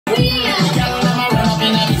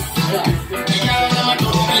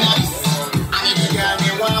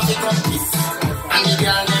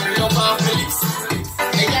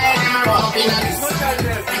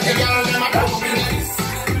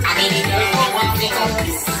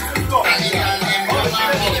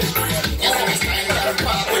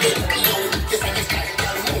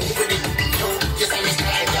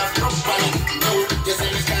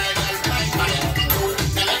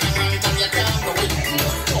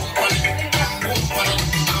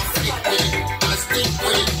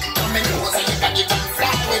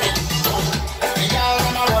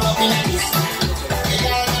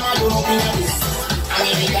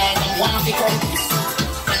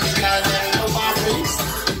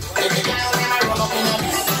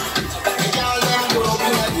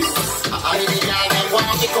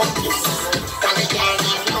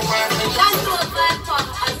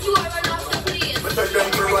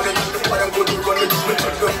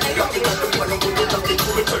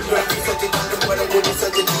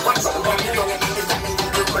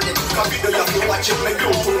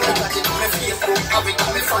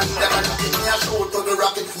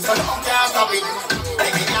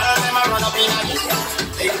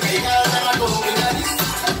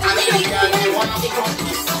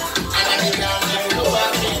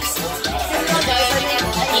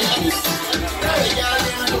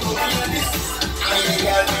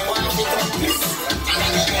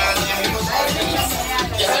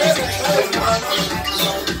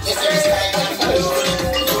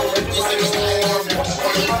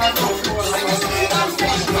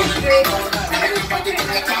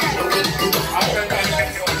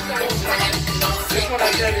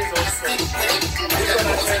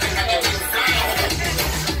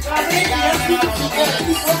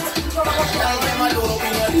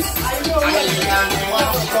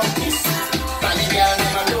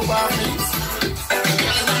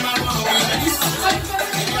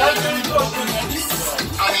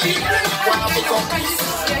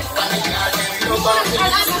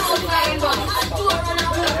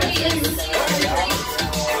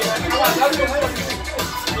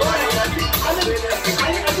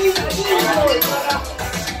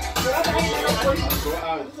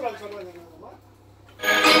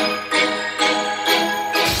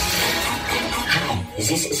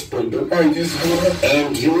This is Tsepodot9South,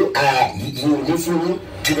 and you are listening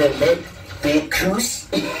to the Make Cruise.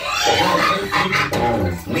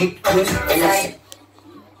 Make Cruise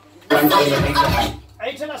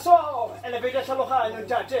International elevator Saloha and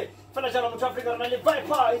Judge. Fanajala Africa and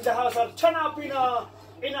Vypa in the house of turn up in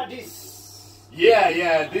this.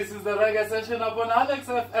 Yeah, this is the reggae session upon Alex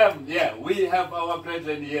FM. Yeah, we have our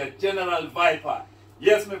brethren here, General Vypa.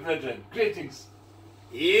 Yes, my brethren, greetings.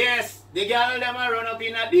 Yes, the girl them a run up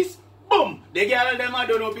in a this. Boom! The girl them a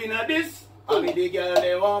done up in a this. I mean the girl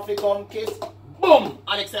they want to come kiss. Boom!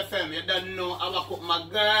 Alex FM, you don't know Habakkuk my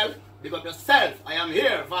girl. Pick up yourself. I am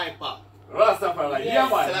here, Vypa. Rastafari,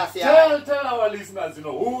 yes, yeah, man. Tell our listeners,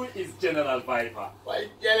 who is General Vypa? Well,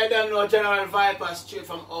 you don't know General Vypa straight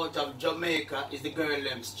from out of Jamaica is the girl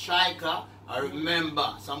named Striker. I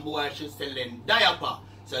remember some boy should selling diaper.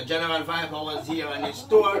 So General Vypa was here on his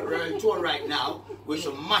tour right now. We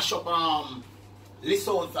should mash up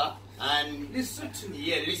Lesotho and Lesotho.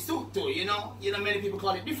 Yeah, Lesotho. You know many people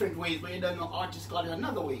call it different ways, but you don't know artists call it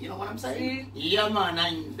another way. You know what I'm saying? Yeah, man.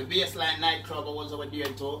 And the baseline nightclub was over there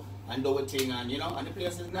too, and the thing, and and the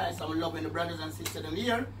place is nice. I'm loving the brothers and sisters them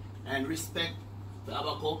here, and respect the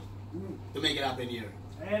Habakkuk to make it happen here.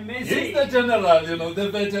 He's the general, the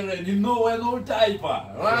veteran, an old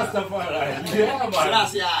typer, Rastafari. Yeah,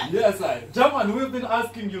 man. Yes, I. German, we've been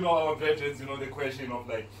asking, our veterans, the question of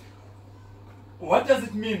like, what does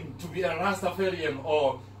it mean to be a Rastafarian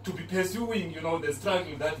or to be pursuing, the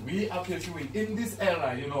struggle that we are pursuing in this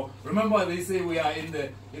era, Remember they say we are in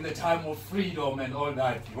the time of freedom and all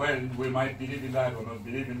that. Well, we might believe in that or not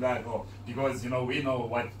believe in that, or because, we know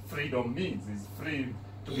what freedom means. It's free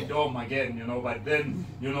to be dumb again, but then,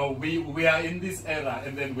 we are in this era,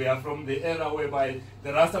 and then we are from the era whereby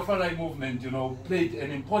the Rastafari movement, played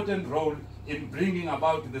an important role in bringing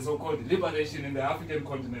about the so-called liberation in the African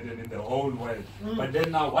continent and in the whole world. But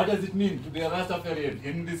then now, what does it mean to be a Rastafarian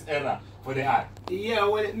in this era for the art? Yeah,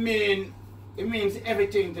 well, it means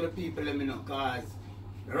everything to the people, because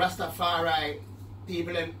the Rastafari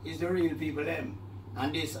people is the real people,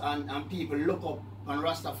 and people look up on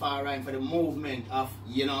Rastafari for the movement of,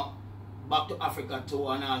 back to Africa too,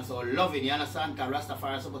 and also loving, you understand? Because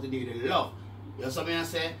Rastafari is supposed to do the love. You know what I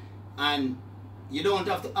say? And you don't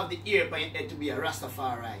have to have the ear by your head to be a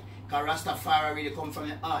Rastafari. Because Rastafari really come from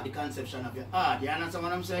your heart, the conception of your heart. You understand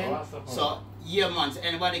what I'm saying? So, yeah, man, so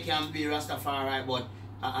anybody can be Rastafari, but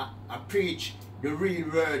I preach the real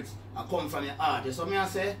words I come from your heart. You know what I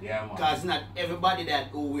say? Yeah, man. Because not everybody that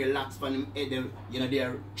who will locks from them head, they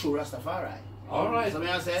are true Rastafari. Alright. So,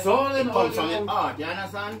 I say, so it comes from your heart, you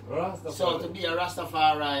understand? Rastafari. So to be a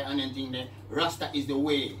Rastafari and anything there, Rasta is the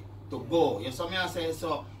way to go. You know what I say?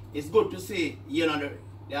 So it's good to see,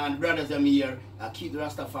 the brothers them here keep the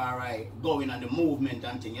Rastafari going and the movement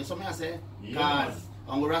and thing. You know what I say? Because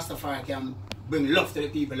Rastafari can bring love to the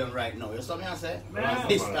people right now. You know what I say?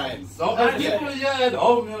 This time. So people here at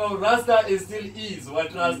home, Rasta is still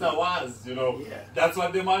what Rasta was, That's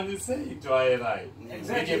what the man is saying to I.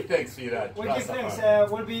 Exactly. We give thanks for that. We give thanks.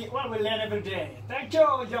 We'll learn every day. Thank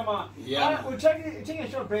you, Jama. Yeah. We'll take a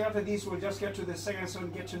short break after this. We'll just get to the second song,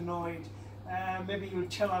 get to know it. Maybe you'll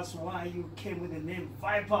tell us why you came with the name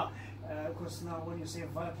Vypa. Because now when you say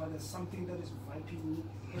Vypa, there's something that is viping,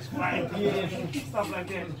 it's viping, stuff like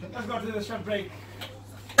that. Let's go to the short break.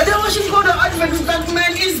 And the washing powder advert that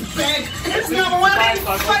man is back. It's now one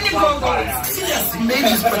funny goggles. Yes, maybe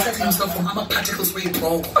he's protecting himself from hammer particles when you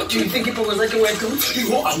blow. What do you think people was like to wear clothes?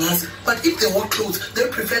 But if they wear clothes, they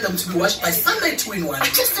prefer them to be washed by sunlight 2-in-1.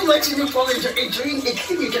 Just imagine you fall into a dream, a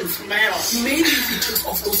thing you can smell. Maybe if he takes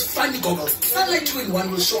off those funny goggles, sunlight 2-in-1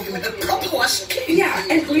 will show him a proper wash. Yeah,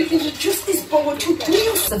 and we introduced this power to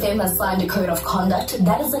news. The firm has signed a code of conduct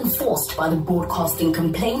that is enforced by the Broadcasting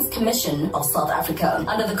Complaints Commission of South Africa.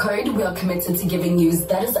 Under the code, we are committed to giving news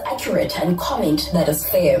that is accurate and comment that is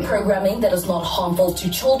fair, programming that is not harmful to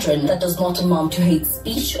children, that does not amount to hate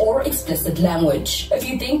speech or explicit language. If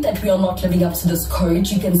you think that we are not living up to this code,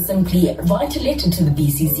 you can simply write a letter to the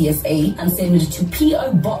BCCSA and send it to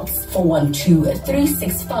PO Box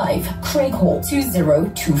 412-365, Craig Hall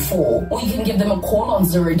 2024, or you can give them a call on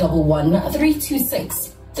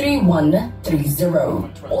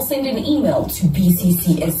 011-326-3130, or send an email to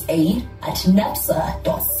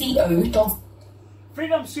bccsa@napsa.co.za.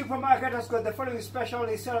 Freedom Supermarket has got the following special.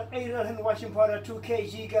 They sell 8 washing powder 2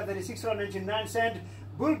 kg, that is 6.99.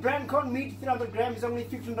 Bull brand corn meat 300 grams is only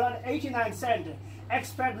 15.89.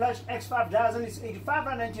 Expert Lush X5 dozen is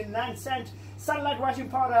 85.99. Sunlight washing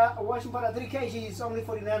powder 3 kg is only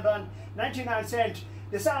 49.99.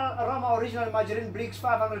 The Aroma Original Margarine Bricks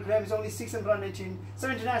 500 grams is only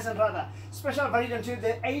 6.79 rather. Special valid until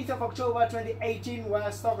the 8th of October 2018,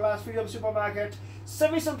 while stock lasts. Freedom Supermarket.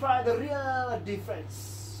 Service and price, the real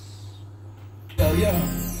difference. Oh yeah.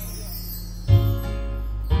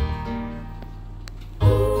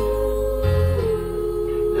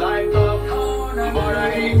 Life up, but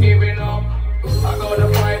I ain't giving up. I gotta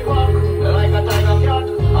fight back, like a tiger cat.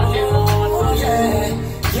 I never want to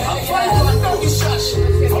I fight for a doggy shash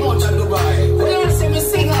from out of Dubai. When you see me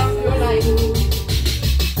sing up, you're like,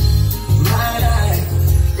 My life,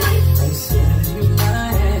 I said you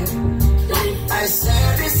mine. I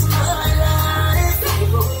said it's my life.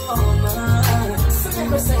 Oh, mine.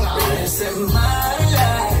 I said my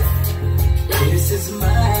life. This is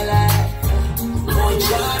my life. Oh,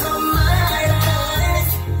 John, oh, my life.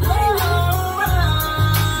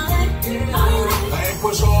 I ain't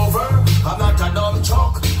push over. I'm not a dumb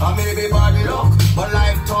chuck. I may be bad luck, but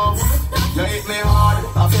life tough. You hit me hard,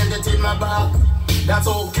 I felt it in my back. That's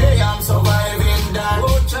okay, I'm surviving that.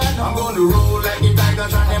 I'm gonna roll like the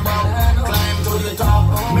tigers on the back. Climb to the top,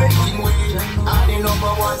 making way at the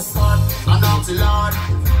 #1 spot. I knock the Lord,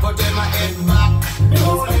 but then my head back.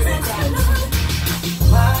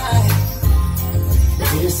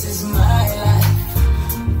 This is my life.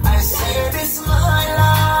 I said it's my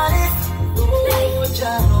life. Oh,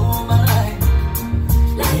 Jah, oh mine.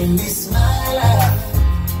 In this my life,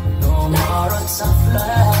 no more tough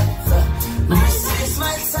life. This is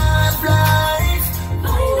my time life.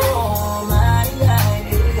 Oh my life.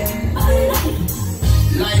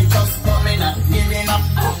 Life just coming, not giving up.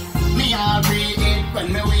 Me all breathe it when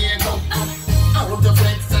me wake up. Out to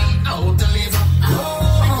flex and out to live.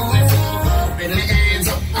 When the age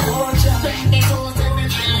up. It's all every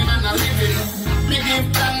time and I living. Me give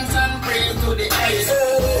thanks and praise to the highest.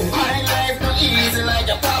 My life not easy like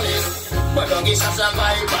a palace, but don't get such a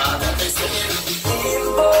vibe out of the same.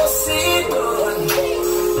 Impossible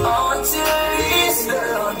until it's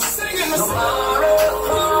done. Tomorrow,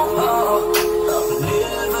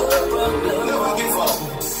 never give up.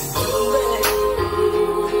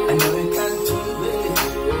 I know you can do it.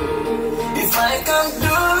 If I can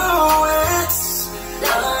do it, I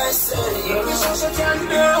say you can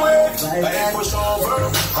do it. I ain't push over.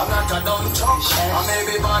 I'm not a dumb chump. I may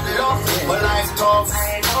be bad luck, but life tough.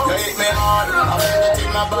 You hit me hard, I feel it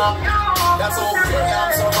in my back. That's okay,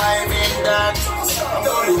 I'm surviving that. I'm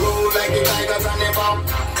gonna roll like the tigers on the back.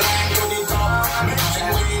 Climb to the top, making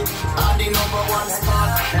way at the #1 spot.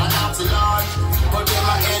 I knock the Lord, but then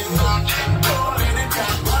my head back. Rolling the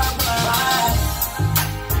top,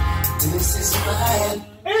 this is mine.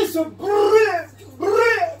 It's a brilliant,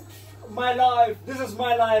 my life. This is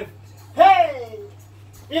my life. Hey!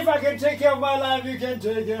 If I can take care of my life, you can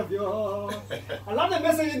take care of yours. I love the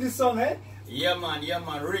message in this song, eh? Yeah man,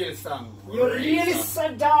 real song. You really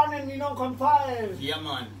sat down and compiled. Yeah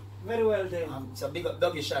man. Very well done. So big up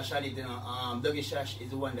Dougie Shash, you know. Dougie Shash is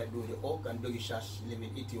the one that do the oak, and Dougie Shash live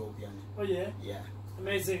in Ethiopia. Oh yeah? Yeah.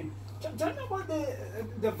 Amazing. Tell me about the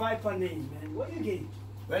Vypa name, man. What you get?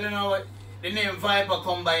 Well, you know what? The name Vypa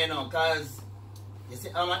come by, you know, cause you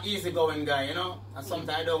see, I'm an easygoing guy, you know, and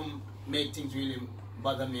sometimes I don't make things really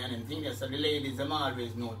bother me and anything. So the ladies, them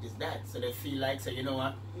always notice that. So they feel like, say, you know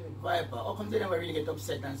what, Vypa, how come they never really get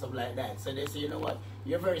upset and stuff like that? So they say, you know what,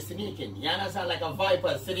 you're very sneaking. You understand? Like a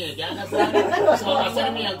Vypa sneak, you understand? So I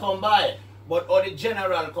said me and come by. But all the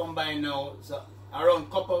general come by now, so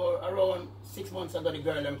around 6 months ago, the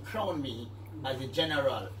girl them crowned me as a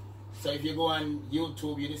general. So if you go on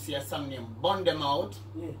YouTube, you see a song named Burn Them Out.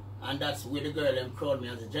 Yeah. And that's where the girl them crowned me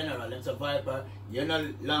as a general. Them say, Vypa, you're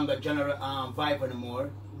no longer general Vypa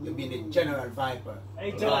anymore. You've been the general Vypa.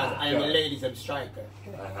 Because I'm a ladies and striker.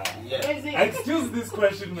 Yeah. Excuse this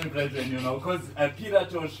question, my brethren, you know, because Peter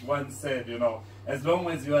Tosh once said, you know, as long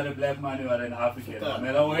as you are a black man, you are an African, no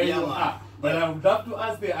matter where you are. But I would love to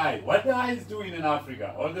ask the eye, what the eye is doing in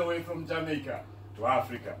Africa, all the way from Jamaica to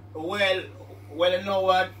Africa? Well, you know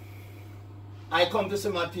what? I come to see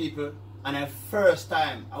my people, and the first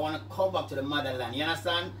time I want to come back to the motherland. You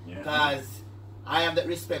understand? Because I have that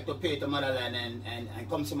respect to pay to motherland and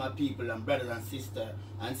come to my people and brothers and sisters.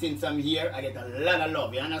 And since I'm here, I get a lot of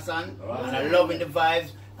love. You understand? Right. And I love in the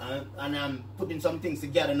vibes, and I'm putting some things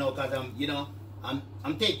together now because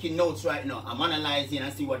I'm taking notes right now. I'm analyzing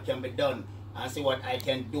and see what can be done and see what I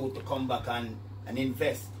can do to come back and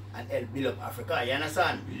invest and help build up Africa. You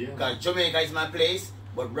understand? Because Jamaica is my place,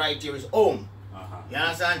 but right here is home. You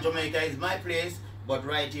understand? Jamaica is my place, but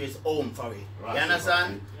right here is home for it. You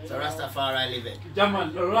understand? So Rastafari live it.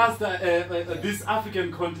 Jaman, this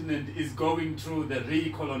African continent is going through the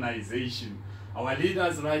recolonization. Our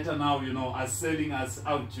leaders right now, you know, are selling us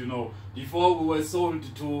out, you know. Before we were sold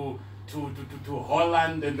to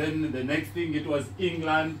Holland, and then the next thing it was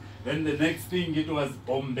England, then the next thing it was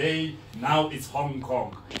Bombay, now it's Hong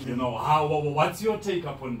Kong. You know, what's your take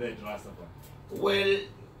upon that, Rastafari? Well,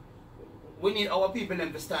 we need our people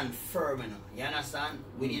to stand firm, you know. You understand?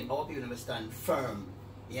 We need our people to stand firm.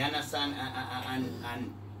 You understand?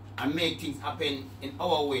 And make things happen in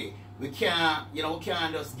our way. We can't, you know, we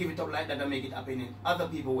can't just give it up like that and make it happen in other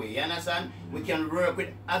people's way. You understand? We can work with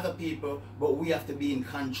other people, but we have to be in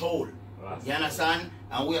control. You understand?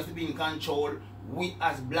 And we have to be in control. We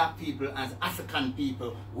as black people, as African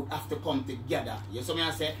people, we have to come together. You see what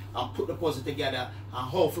I say? And put the puzzle together and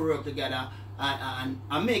hope to work together and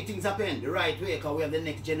make things happen the right way, because we have the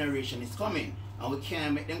next generation is coming. And we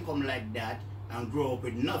can't make them come like that and grow up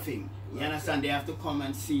with nothing. You understand? They have to come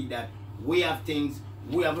and see that we have things,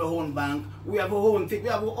 we have our own bank, we have our own thing, we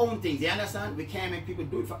have our own things. You understand? We can't make people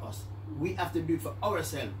do it for us. We have to do it for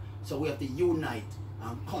ourselves. So we have to unite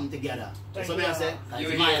and come together. So I say,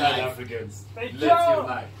 unite Africans. Let's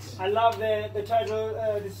unite. I love the title,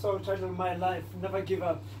 this song title, My Life, Never Give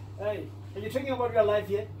Up. Hey, are you talking about your life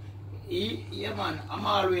yet? Yeah, man. I'm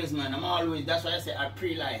always, that's why I say I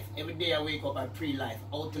pre-life. Every day I wake up, I pre-life.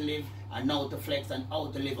 How to live and how to flex and how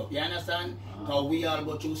to live up. You understand? Because we all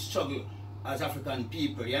go through struggle as African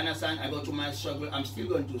people. You understand? I go through my struggle. I'm still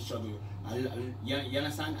going through struggle. You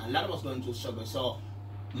understand? A lot of us going through struggle. So,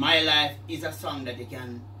 My Life is a song that you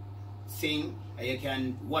can sing. You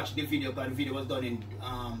can watch the video, because the video was done in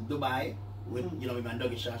Dubai with, you know, with my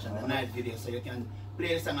doggy Shash, and a nice video. So you can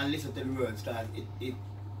play the song and listen to the words, because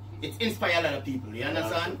it inspires a lot of people. You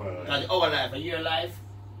understand? Because our life and your life,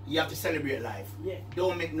 you have to celebrate life. Yeah.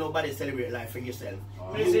 Don't make nobody celebrate life for yourself.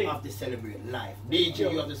 You have to celebrate life.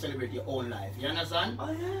 DJ, you have to celebrate your own life. You understand?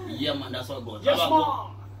 Oh, yeah. Yeah, man, that's how it goes. Yes,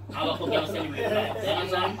 mom. Habakkuk, you celebrate life. You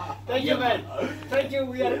understand? Thank you, man. Thank you.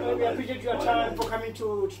 We appreciate your time for coming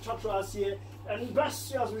to talk to us here and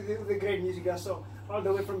bless us with the great music. So all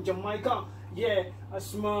the way from Jamaica. Yeah, a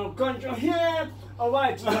small ganja here. All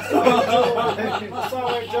right. Sorry,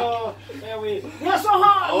 Joe. There we are so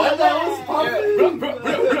hard. Oh, that was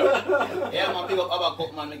yeah, man, big up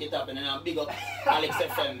Habakkuk, man, make it happen. And I'm big up Alex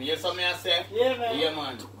FM. You saw me, I say? Yeah, man. Yeah,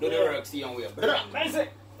 man. Do the work, see on way. That's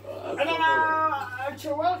it. And then,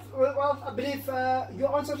 well, I believe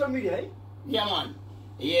you're on social media, eh? Yeah, man.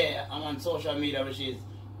 Yeah, I'm on social media, which is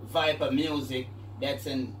Vypa Music. That's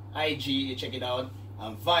in IG, you check it out.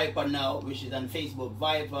 And Vypa now, which is on Facebook,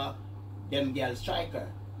 Vypa, them girl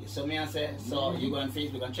striker. You see me I say? So you go on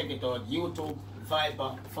Facebook and check it out. YouTube,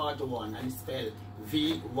 Vypa 41, and it's spelled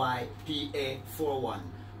VYPA 41.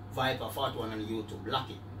 Vypa 41 on YouTube. Lock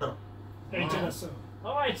it. Interesting.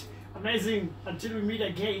 Alright, amazing. Until we meet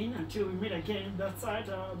again, that side,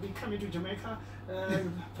 I'll be coming to Jamaica.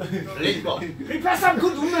 Link up. Prepare some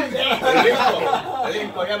good women there.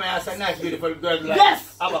 Link up. Yeah, man, that's a nice, beautiful girl. Like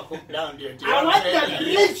Yes! Habakkuk down there. I want that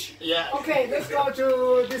bleach. Yeah. Okay, let's go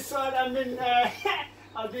to this side and then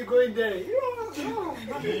I'll be going there.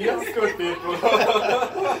 Yes, good people.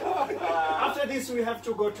 After this, we have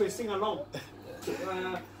to go to a sing-along.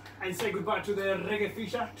 And say goodbye to the reggae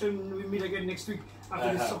fisher till we meet again next week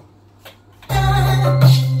after this song.